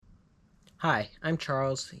Hi, I'm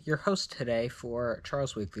Charles, your host today for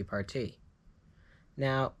Charles Weekly Party.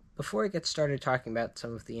 Now, before I get started talking about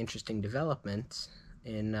some of the interesting developments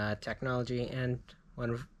in technology and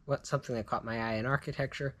something that caught my eye in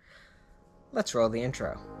architecture, let's roll the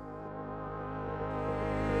intro.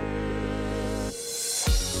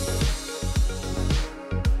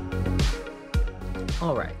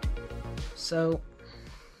 Alright, so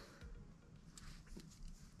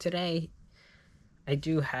today I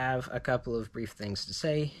do have a couple of brief things to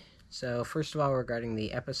say. So first of all, regarding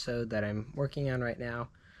the episode that I'm working on right now,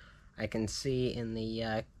 I can see in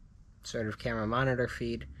the sort of camera monitor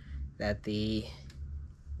feed that the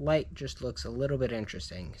light just looks a little bit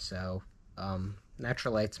interesting. So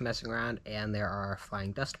natural light's messing around, and there are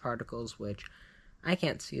flying dust particles, which I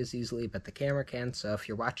can't see as easily, but the camera can. So if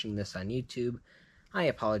you're watching this on YouTube, I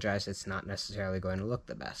apologize, it's not necessarily going to look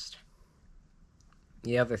the best.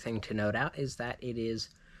 The other thing to note out is that it is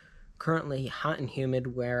currently hot and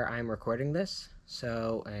humid where I'm recording this,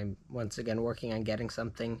 so I'm once again working on getting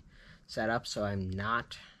something set up so I'm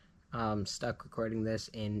not stuck recording this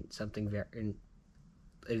in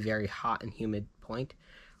a very hot and humid point,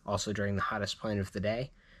 also during the hottest point of the day,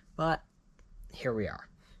 but here we are.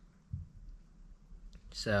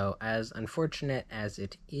 So as unfortunate as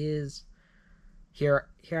it is, here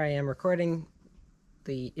I am recording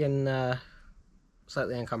in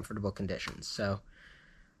slightly uncomfortable conditions. So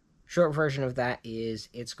short version of that is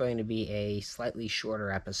it's going to be a slightly shorter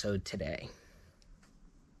episode today.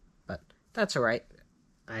 But that's alright.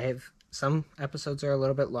 I have some episodes are a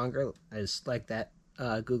little bit longer, as like that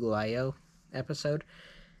Google I.O. episode,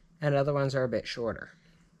 and other ones are a bit shorter.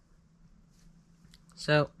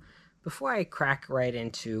 So before I crack right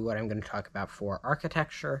into what I'm going to talk about for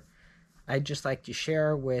architecture, I'd just like to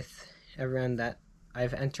share with everyone that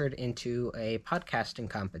I've entered into a podcasting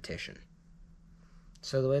competition.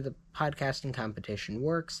 So the way the podcasting competition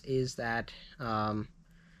works is that I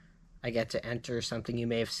get to enter something you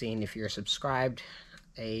may have seen if you're subscribed,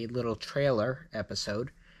 a little trailer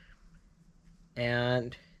episode.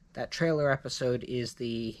 And that trailer episode is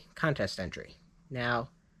the contest entry. Now,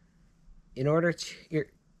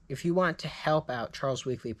 if you want to help out Charles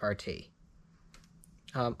Weekly Party,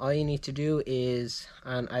 all you need to do is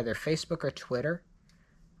on either Facebook or Twitter.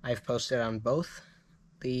 I've posted on both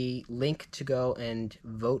the link to go and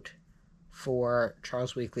vote for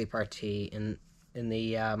Charles Weekly Party in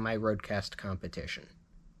the My Roadcast competition.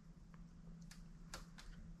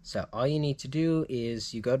 So all you need to do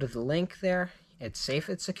is you go to the link there. It's safe,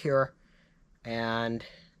 it's secure, and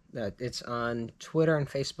it's on Twitter and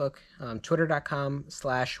Facebook,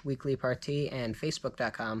 twitter.com/weeklyparty and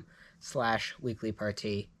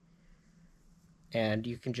facebook.com/weeklyparty. And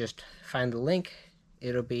you can just find the link.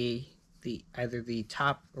 It'll be either the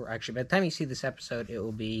top, or actually by the time you see this episode, it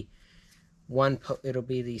will be it'll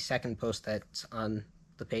be the second post that's on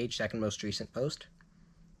the page, second most recent post.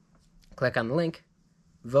 Click on the link,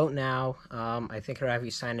 vote now. I think it'll have you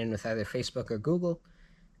sign in with either Facebook or Google,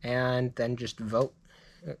 and then just vote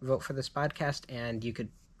for this podcast, and you could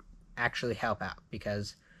actually help out,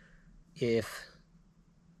 because if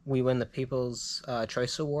we win the People's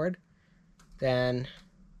Choice Award, then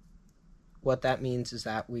what that means is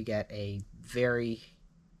that we get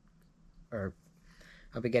I'll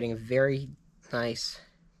be getting a very nice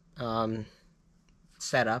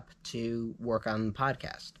setup to work on the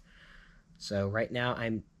podcast. So right now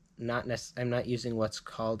I'm not using what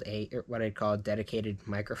I'd call a dedicated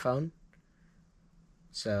microphone.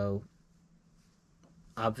 So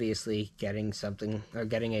obviously getting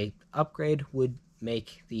a upgrade would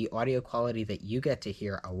make the audio quality that you get to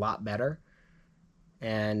hear a lot better,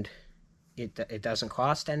 and it doesn't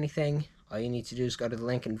cost anything. All you need to do is go to the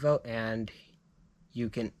link and vote, and you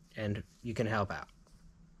can help out.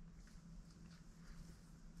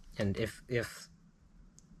 And if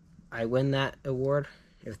I win that award,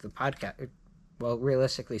 if the podcast, well,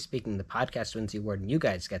 realistically speaking, the podcast wins the award and you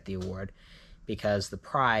guys get the award, because the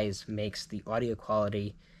prize makes the audio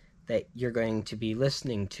quality that you're going to be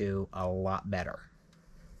listening to a lot better.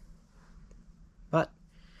 But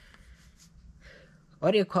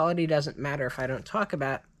audio quality doesn't matter if I don't talk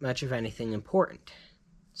about much of anything important.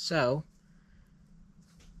 So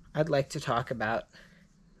I'd like to talk about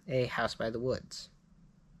a house by the woods.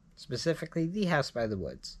 Specifically, the House by the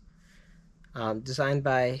Woods. Designed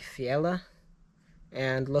by Fiala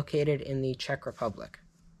and located in the Czech Republic.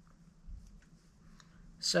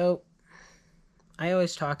 So, I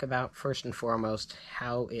always talk about, first and foremost,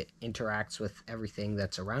 how it interacts with everything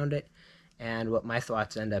that's around it, and what my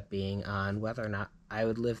thoughts end up being on whether or not I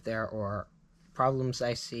would live there, or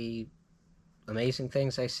amazing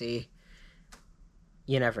things I see.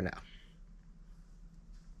 You never know.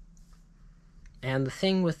 And the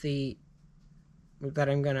thing with that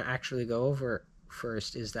I'm going to actually go over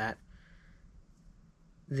first is that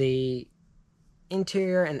the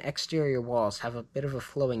interior and exterior walls have a bit of a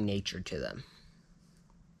flowing nature to them.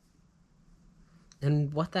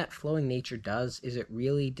 And what that flowing nature does is it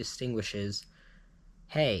really distinguishes,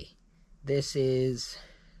 hey, this is,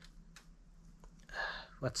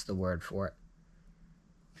 what's the word for it?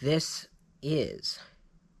 This is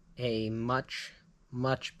a much,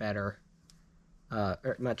 much better, not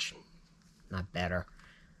better.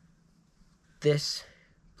 This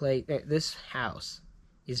house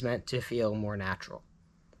is meant to feel more natural.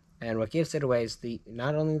 And what gives it away is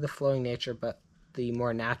not only the flowing nature, but the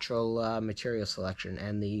more natural material selection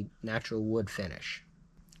and the natural wood finish.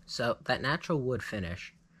 So that natural wood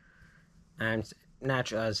finish, and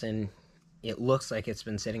natural as in it looks like it's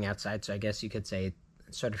been sitting outside, so I guess you could say it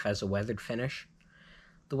sort of has a weathered finish.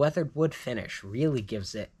 The weathered wood finish really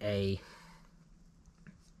gives it a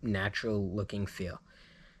natural looking feel.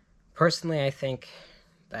 Personally, I think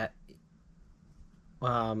that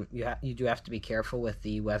you do have to be careful with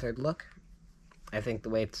the weathered look. I think the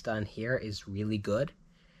way it's done here is really good,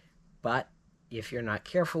 but if you're not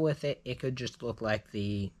careful with it, it could just look like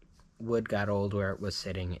the wood got old where it was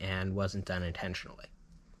sitting and wasn't done intentionally.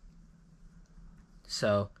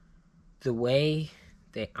 So the way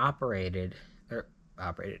they the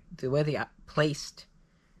way they placed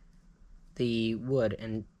the wood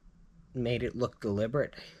and made it look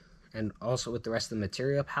deliberate, and also with the rest of the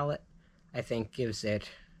material palette, I think gives it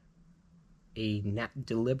a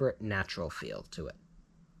deliberate, natural feel to it.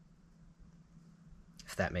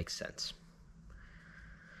 If that makes sense.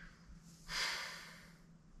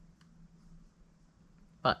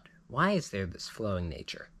 But why is there this flowing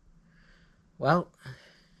nature? Well,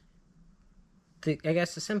 I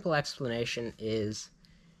guess the simple explanation is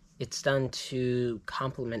it's done to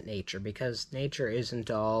complement nature, because nature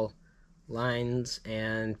isn't all lines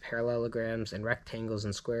and parallelograms and rectangles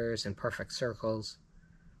and squares and perfect circles.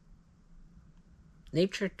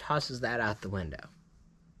 Nature tosses that out the window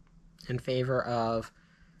in favor of,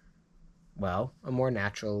 well, a more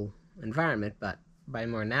natural environment, but by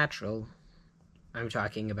more natural, I'm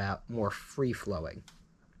talking about more free-flowing.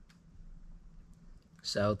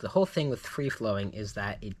 So the whole thing with free-flowing is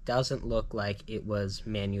that it doesn't look like it was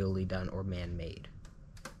manually done or man-made.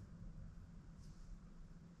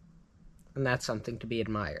 And that's something to be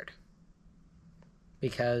admired,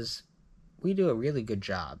 because we do a really good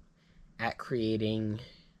job at creating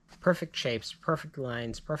perfect shapes, perfect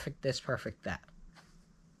lines, perfect this, perfect that.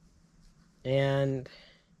 And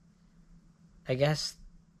I guess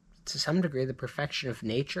to some degree the perfection of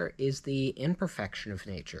nature is the imperfection of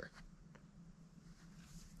nature.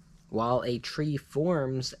 While a tree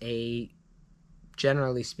forms a,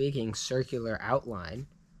 generally speaking, circular outline,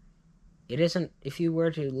 it isn't, if you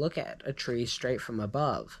were to look at a tree straight from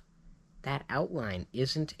above, that outline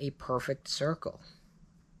isn't a perfect circle.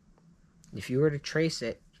 If you were to trace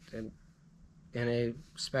it in a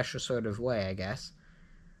special sort of way, I guess,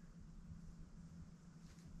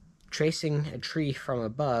 tracing a tree from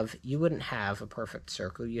above, you wouldn't have a perfect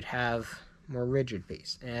circle. You'd have more rigid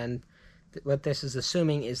piece. And what this is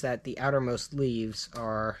assuming is that the outermost leaves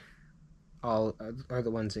are the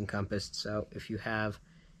ones encompassed. So if you have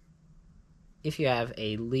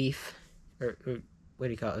a leaf, or what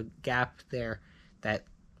do you call it, a gap there that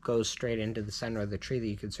goes straight into the center of the tree that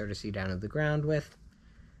you could sort of see down to the ground with,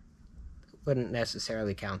 wouldn't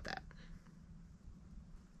necessarily count that.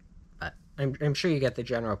 But I'm sure you get the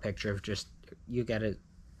general picture of just, you get a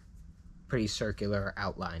pretty circular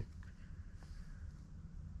outline.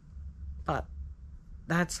 But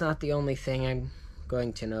that's not the only thing I'm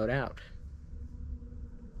going to note out.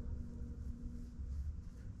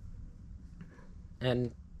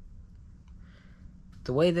 And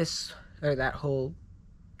the way that whole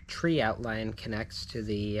tree outline connects to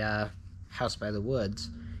the house by the woods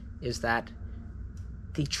is that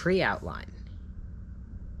the tree outline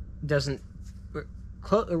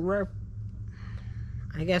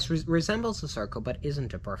resembles a circle, but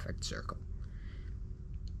isn't a perfect circle.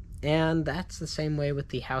 And that's the same way with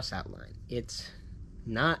the house outline. It's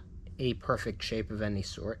not a perfect shape of any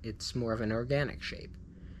sort. It's more of an organic shape.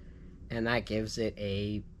 And that gives it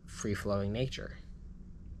a free-flowing nature.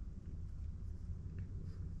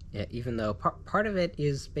 Yeah, even though part of it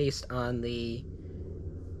is based on the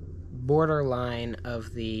borderline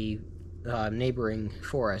of the neighboring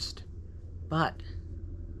forest, but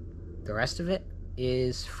the rest of it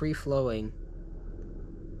is free-flowing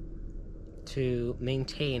to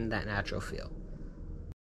maintain that natural feel.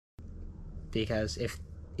 Because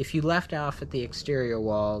if you left off at the exterior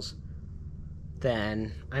walls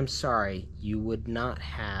then I'm sorry, you would not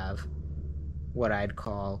have what I'd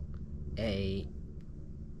call a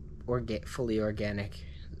fully organic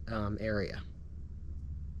area.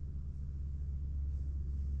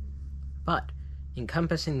 But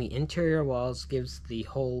encompassing the interior walls gives the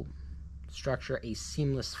whole structure a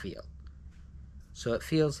seamless feel. So it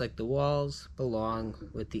feels like the walls belong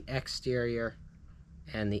with the exterior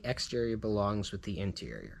and the exterior belongs with the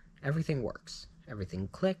interior. Everything works. Everything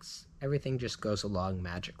clicks. Everything just goes along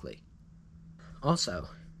magically. Also,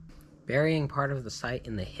 burying part of the site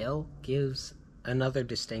in the hill gives another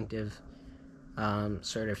distinctive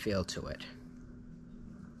sort of feel to it.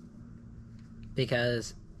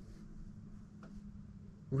 Because,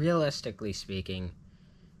 realistically speaking,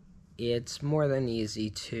 it's more than easy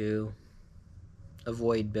to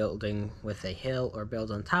avoid building with a hill, or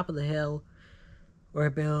build on top of the hill, or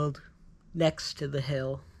build next to the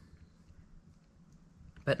hill,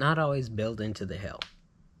 but not always build into the hill.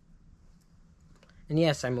 And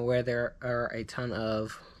yes, I'm aware there are a ton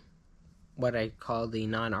of what I call the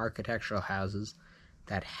non-architectural houses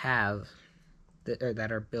that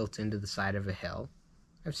are built into the side of a hill.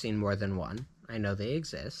 I've seen more than one. I know they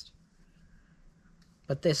exist.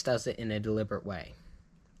 But this does it in a deliberate way.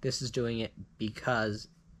 This is doing it because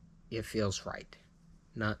it feels right,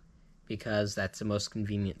 not because that's the most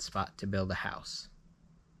convenient spot to build a house.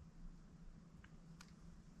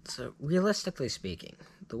 So, realistically speaking,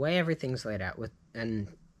 the way everything's laid out and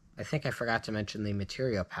I think I forgot to mention the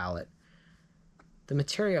material palette. The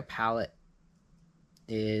material palette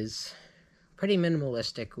is pretty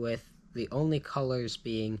minimalistic, with the only colors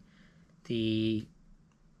being a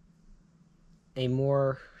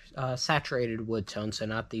more saturated wood tone, so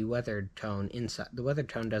not the weathered tone inside. The weathered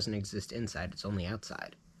tone doesn't exist inside, it's only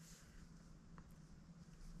outside.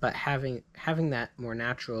 But having that more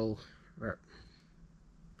natural, or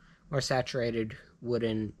more saturated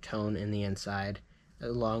wooden tone in the inside,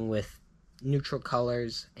 along with neutral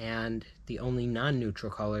colors, and the only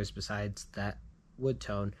non-neutral colors besides that wood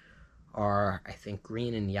tone are, I think,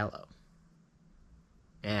 green and yellow.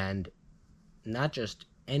 And not just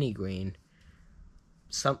any green.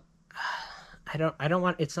 It's not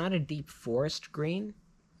a deep forest green,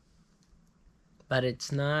 but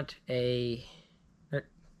it's not a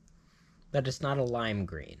lime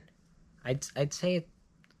green. I'd say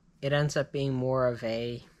it ends up being more of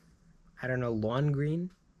a, lawn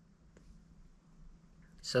green.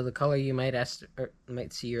 So the color you might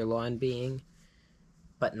see your lawn being,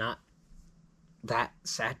 but not that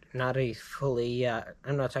not a fully. I'm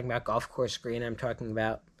not talking about golf course green. I'm talking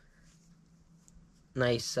about a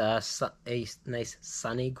nice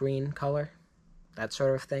sunny green color, that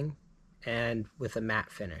sort of thing, and with a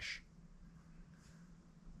matte finish.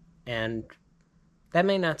 And that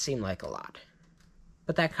may not seem like a lot,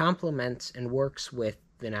 but that complements and works with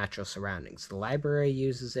the natural surroundings. The library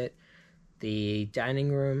uses it, the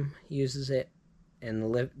dining room uses it, and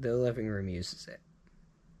the living room uses it.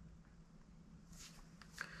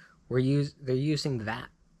 They're using that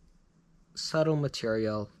subtle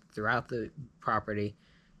material throughout the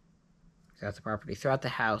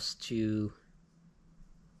house to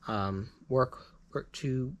work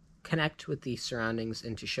to connect with the surroundings,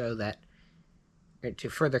 and to show that, to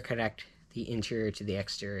further connect the interior to the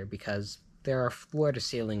exterior, because there are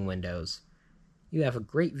floor-to-ceiling windows. You have a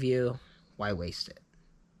great view, why waste it?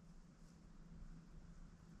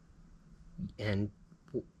 And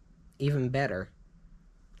even better,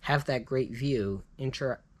 have that great view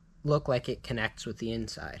look like it connects with the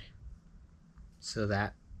inside. So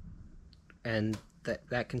that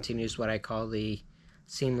continues what I call the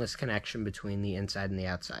seamless connection between the inside and the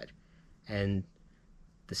outside. And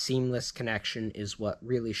the seamless connection is what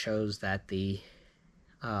really shows that the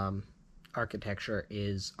architecture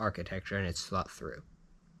is architecture and it's thought through.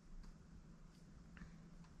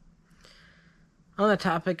 On the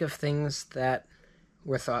topic of things that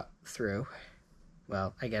were thought through,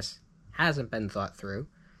 well, I guess hasn't been thought through,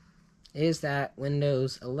 is that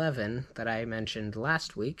Windows 11 that I mentioned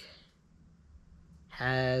last week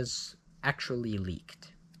has actually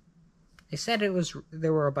leaked. I said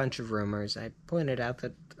there were a bunch of rumors. I pointed out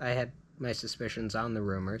that I had my suspicions on the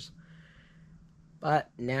rumors. But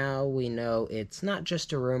now we know it's not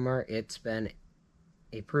just a rumor, it's been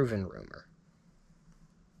a proven rumor.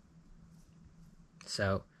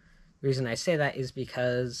 So, the reason I say that is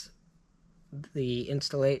because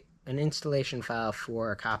an installation file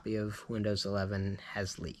for a copy of Windows 11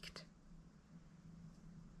 has leaked.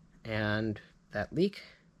 And that leak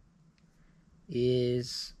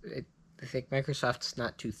I think Microsoft's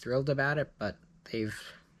not too thrilled about it, but they've,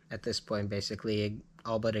 at this point, basically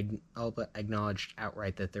all but acknowledged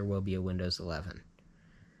outright that there will be a Windows 11.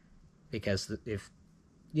 Because if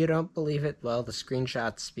you don't believe it, well, the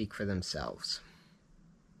screenshots speak for themselves.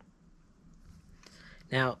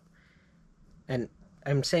 Now, and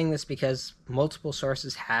I'm saying this because multiple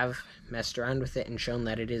sources have messed around with it and shown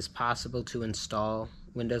that it is possible to install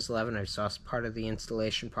Windows 11. I saw part of the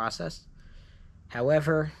installation process.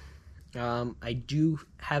 However, I do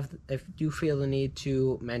feel the need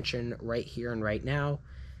to mention right here and right now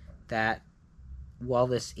that while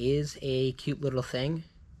this is a cute little thing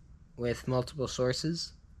with multiple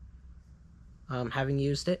sources having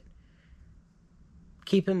used it,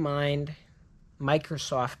 keep in mind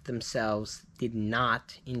Microsoft themselves did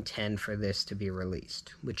not intend for this to be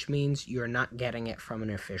released, which means you're not getting it from an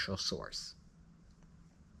official source.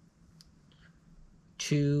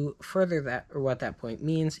 To further that, or what that point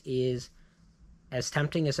means is, as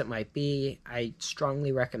tempting as it might be, I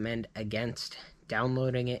strongly recommend against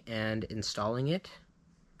downloading it and installing it,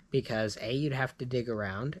 because A, you'd have to dig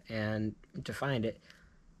around and to find it.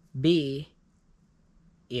 B,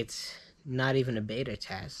 it's not even a beta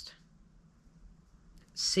test.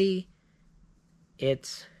 C,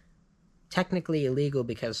 it's technically illegal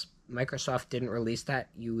because Microsoft didn't release that.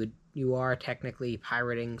 You are technically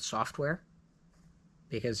pirating software,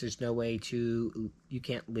 because there's no way you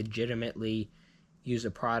can't legitimately use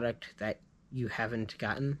a product that you haven't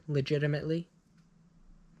gotten legitimately.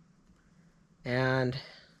 And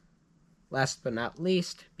last but not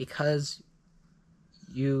least, because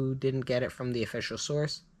you didn't get it from the official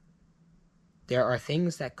source, there are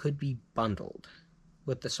things that could be bundled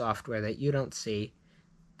with the software that you don't see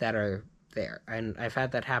that are there. And I've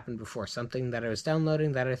had that happen before. Something that I was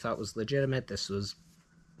downloading that I thought was legitimate. This was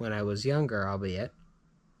when I was younger, albeit.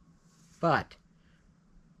 But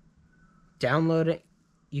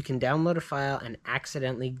you can download a file and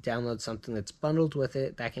accidentally download something that's bundled with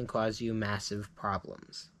it that can cause you massive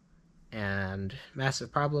problems. And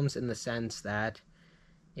massive problems in the sense that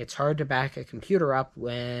it's hard to back a computer up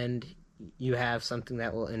when you have something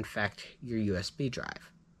that will infect your USB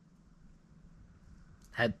drive.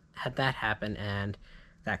 Had that happen, and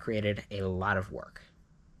that created a lot of work.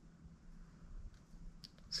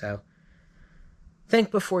 So,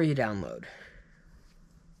 think before you download.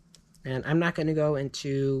 And I'm not going to go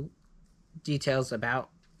into details about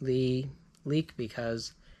the leak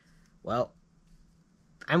because, well,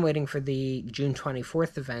 I'm waiting for the June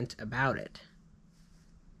 24th event about it.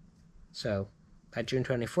 So, that June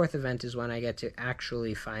 24th event is when I get to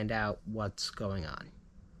actually find out what's going on.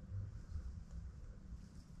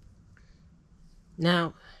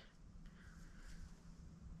 Now,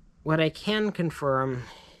 what I can confirm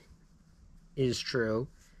is true,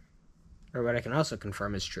 or what I can also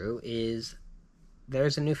confirm is true, is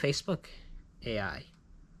there's a new Facebook AI.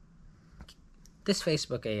 This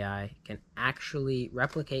Facebook AI can actually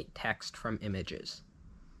replicate text from images.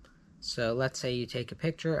 So let's say you take a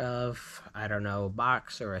picture of, I don't know, a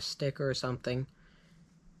box or a sticker or something.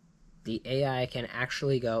 The AI can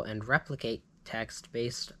actually go and replicate text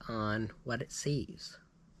based on what it sees.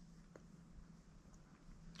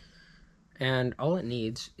 And all it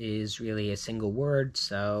needs is really a single word.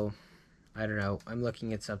 So, I don't know, I'm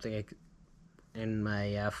looking at something in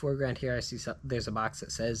my foreground here. I see there's a box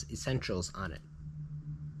that says Essentials on it.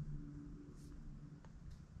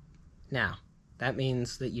 Now, that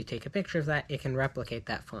means that you take a picture of that, it can replicate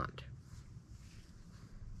that font.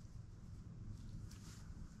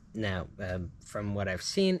 Now, from what I've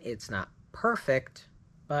seen, it's not perfect,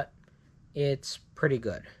 but it's pretty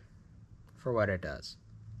good for what it does.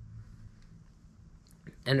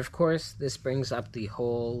 And of course, this brings up the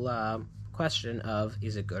whole question of,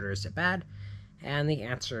 is it good or is it bad? And the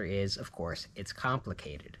answer is, of course, it's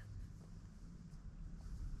complicated.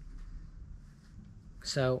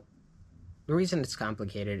 So, the reason it's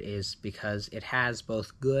complicated is because it has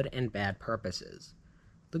both good and bad purposes.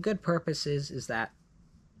 The good purposes is that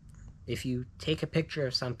if you take a picture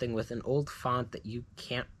of something with an old font that you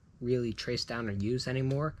can't really trace down or use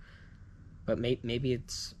anymore, but maybe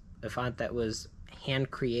it's a font that was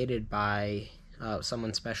hand-created by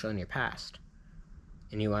someone special in your past,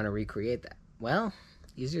 and you want to recreate that, well,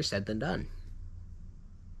 easier said than done.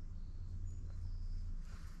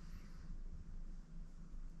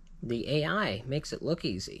 The AI makes it look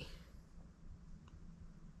easy.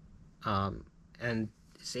 And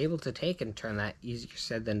is able to take and turn that easier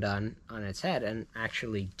said than done on its head and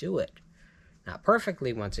actually do it. Not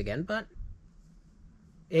perfectly, once again, but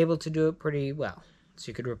able to do it pretty well. So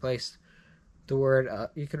you could replace the word,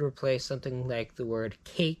 you could replace something like the word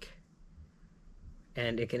cake,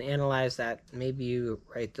 and it can analyze that. Maybe you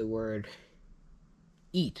write the word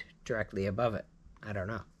eat directly above it. I don't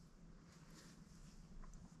know.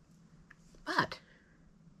 But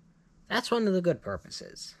that's one of the good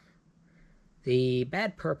purposes. The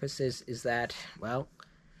bad purposes is that, well,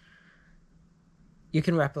 you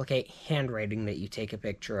can replicate handwriting that you take a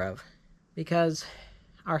picture of, because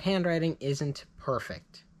our handwriting isn't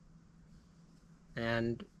perfect.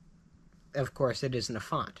 And, of course, it isn't a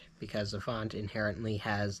font, because a font inherently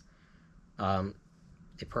has a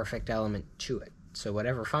perfect element to it. So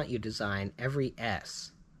whatever font you design, every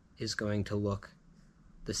S is going to look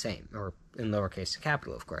the same, or in lowercase to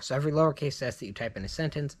capital, of course. So every lowercase s that you type in a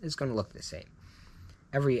sentence is going to look the same.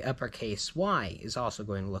 Every uppercase y is also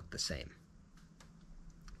going to look the same.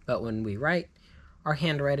 But when we write, our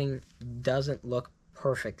handwriting doesn't look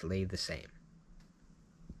perfectly the same.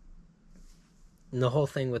 And the whole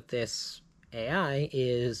thing with this AI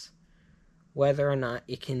is whether or not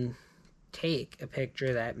it can take a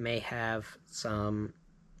picture that may have some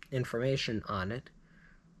information on it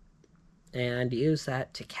and use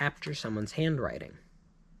that to capture someone's handwriting.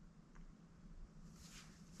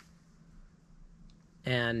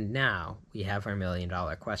 And now we have our $1 million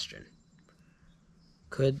question.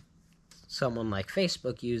 Could someone like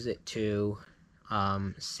Facebook use it to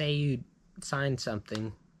say you signed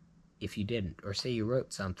something if you didn't, or say you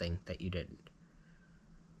wrote something that you didn't?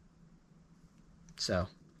 So,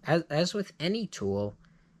 as with any tool,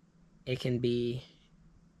 it can be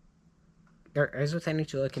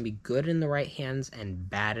good in the right hands and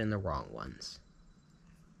bad in the wrong ones.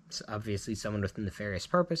 So obviously, someone with nefarious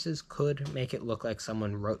purposes could make it look like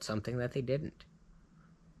someone wrote something that they didn't.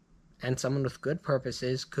 And someone with good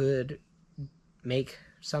purposes could make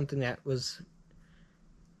something that was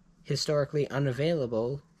historically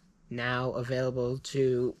unavailable now available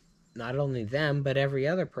to not only them, but every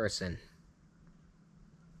other person.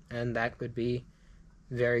 And that could be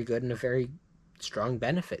very good and a very strong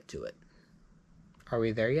benefit to it. Are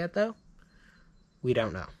we there yet, though? We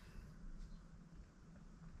don't know.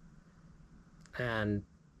 And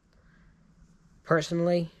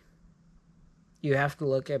personally, you have to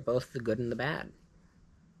look at both the good and the bad.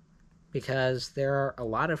 Because there are a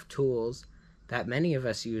lot of tools that many of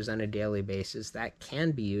us use on a daily basis that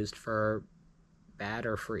can be used for bad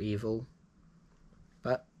or for evil,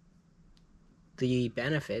 but the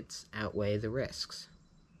benefits outweigh the risks.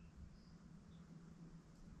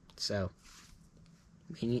 So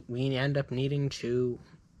we end up needing to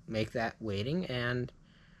make that weighting, and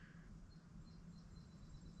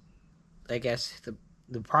I guess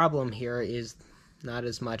the problem here is not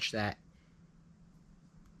as much that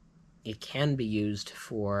it can be used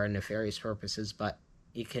for nefarious purposes, but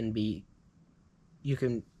you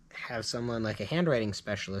can have someone like a handwriting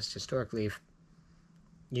specialist. Historically, if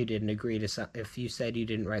you didn't agree to if you said you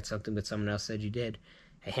didn't write something but someone else said you did,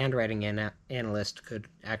 a handwriting analyst could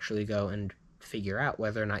actually go and figure out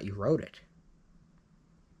whether or not you wrote it.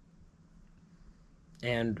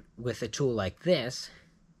 And with a tool like this,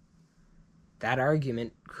 that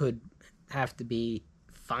argument could have to be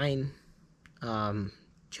fine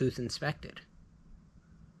tooth inspected,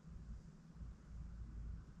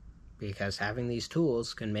 because having these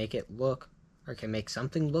tools can make it look, or can make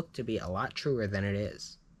something look to be a lot truer than it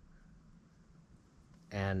is.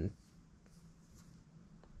 And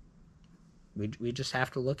we just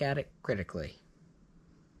have to look at it critically.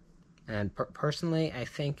 And personally, I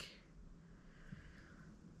think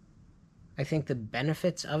the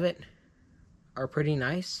benefits of it are pretty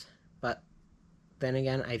nice, but then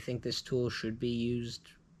again, I think this tool should be used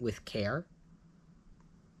with care,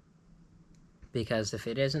 because if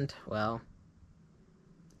it isn't, well,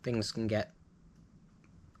 things can get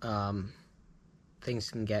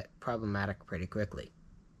problematic pretty quickly.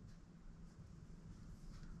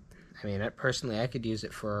 I mean, personally, I could use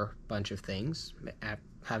it for a bunch of things,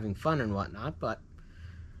 having fun and whatnot, but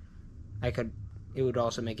it would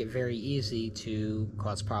also make it very easy to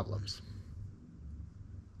cause problems.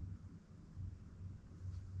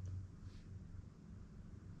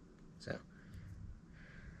 So,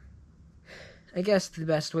 I guess the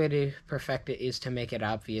best way to perfect it is to make it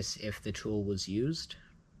obvious if the tool was used.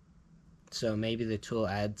 So maybe the tool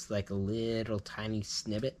adds like a little tiny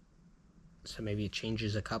snippet. So maybe it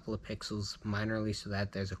changes a couple of pixels minorly so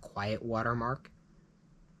that there's a quiet watermark.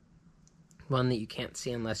 One that you can't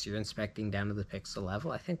see unless you're inspecting down to the pixel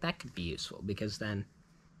level. I think that could be useful, because then,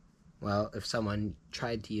 well, if someone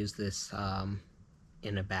tried to use this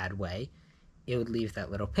in a bad way, it would leave that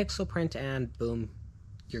little pixel print and boom,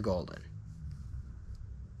 you're golden.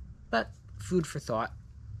 But food for thought.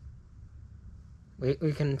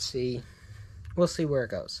 We can see, we'll see where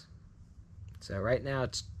it goes. So right now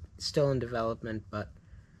it's still in development, but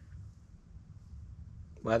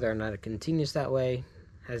Whether or not it continues that way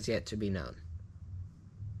has yet to be known.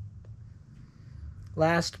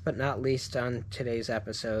 Last but not least on today's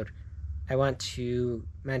episode, I want to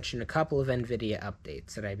mention a couple of NVIDIA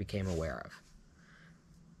updates that I became aware of.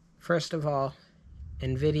 First of all,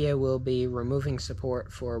 NVIDIA will be removing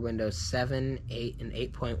support for Windows 7, 8, and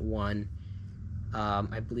 8.1,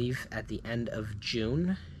 I believe at the end of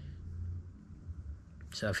June.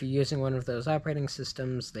 So if you're using one of those operating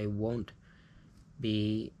systems, they won't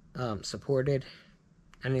be supported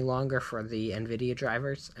any longer for the NVIDIA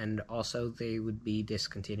drivers, and also they would be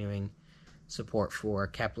discontinuing support for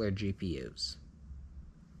Kepler GPUs.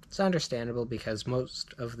 It's understandable because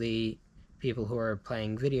most of the people who are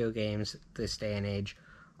playing video games this day and age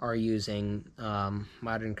are using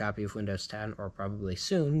modern copy of Windows 10, or probably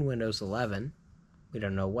soon Windows 11. We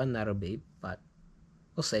don't know when that'll be, but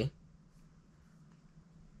we'll see.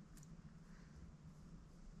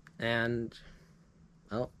 And,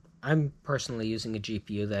 well, I'm personally using a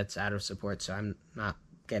GPU that's out of support, so I'm not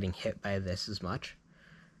getting hit by this as much.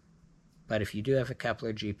 But if you do have a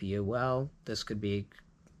Kepler GPU, well, this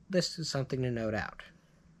is something to note out.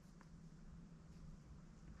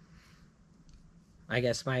 I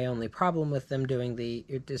guess my only problem with them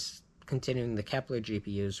discontinuing the Kepler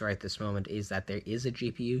GPUs right this moment is that there is a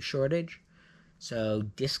GPU shortage. So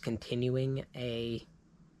discontinuing a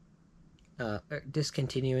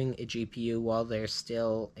GPU while there's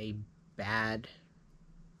still a bad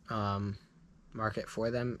market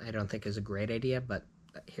for them, I don't think is a great idea, but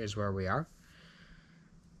here's where we are.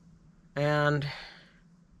 And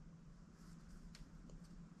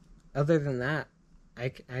other than that,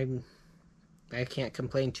 I can't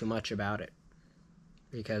complain too much about it,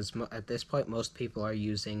 because at this point most people are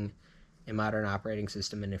using a modern operating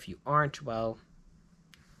system, and if you aren't, well,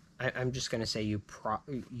 I'm just going to say you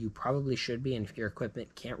probably should be, and if your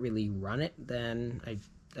equipment can't really run it, then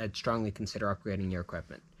I'd strongly consider upgrading your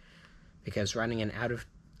equipment. Because running an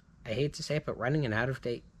I hate to say it, but running an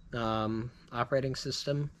out-of-date operating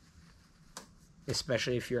system,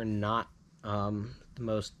 especially if you're not the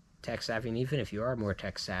most tech-savvy, and even if you are more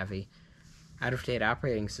tech-savvy, out-of-date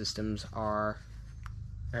operating systems have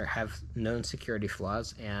known security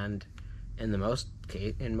flaws, and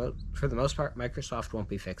for the most part, Microsoft won't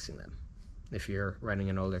be fixing them if you're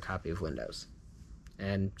running an older copy of Windows.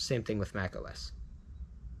 And same thing with macOS.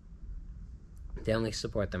 They only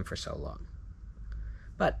support them for so long.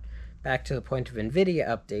 But back to the point of NVIDIA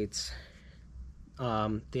updates,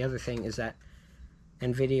 the other thing is that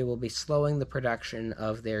NVIDIA will be slowing the production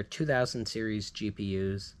of their 2000 series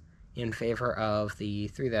GPUs in favor of the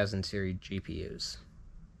 3000 series GPUs.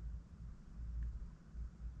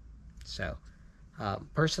 So,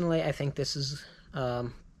 personally, I think this is a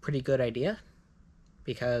pretty good idea,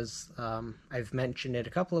 because I've mentioned it a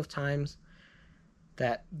couple of times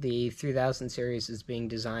that the 3000 series is being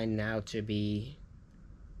designed now to be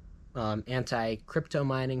anti-crypto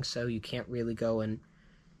mining, so you can't really go and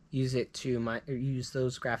use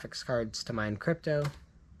those graphics cards to mine crypto.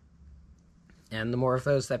 And the more of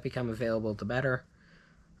those that become available, the better.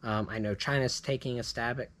 I know China's taking a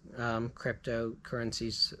stab at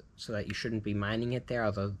cryptocurrencies, so that you shouldn't be mining it there,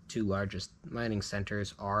 although the two largest mining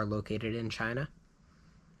centers are located in China.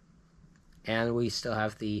 And we still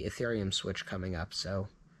have the Ethereum switch coming up, so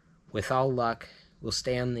with all luck, we'll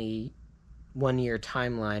stay on the 1-year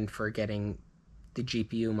timeline for getting the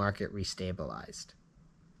GPU market restabilized.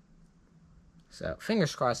 So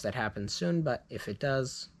fingers crossed that happens soon, but if it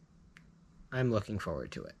does, I'm looking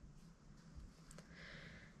forward to it.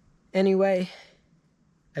 Anyway,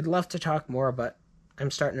 I'd love to talk more, but I'm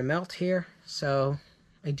starting to melt here, so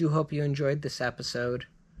I do hope you enjoyed this episode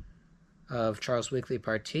of Charles Weekly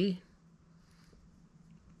Part T.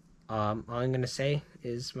 All I'm going to say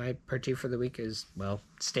is my Part T for the week is, well,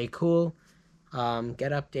 stay cool,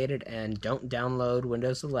 get updated, and don't download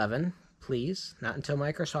Windows 11, please. Not until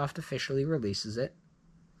Microsoft officially releases it.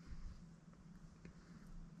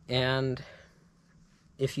 And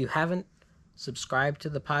if you haven't subscribed to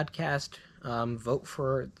the podcast, vote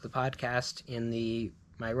for the podcast in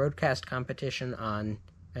my Roadcast competition and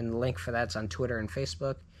the link for that's on Twitter and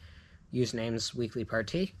Facebook. Username's Weekly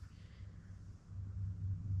Party.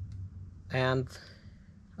 And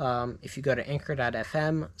if you go to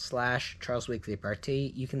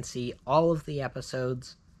anchor.fm/CharlesWeeklyParty, you can see all of the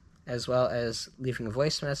episodes, as well as leaving a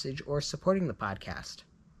voice message or supporting the podcast.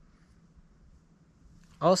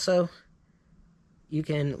 Also, you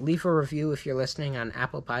can leave a review if you're listening on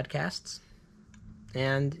Apple Podcasts.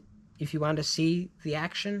 And if you want to see the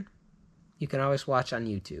action, you can always watch on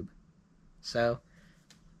YouTube. So,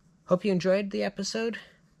 hope you enjoyed the episode.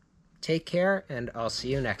 Take care, and I'll see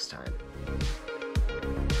you next time.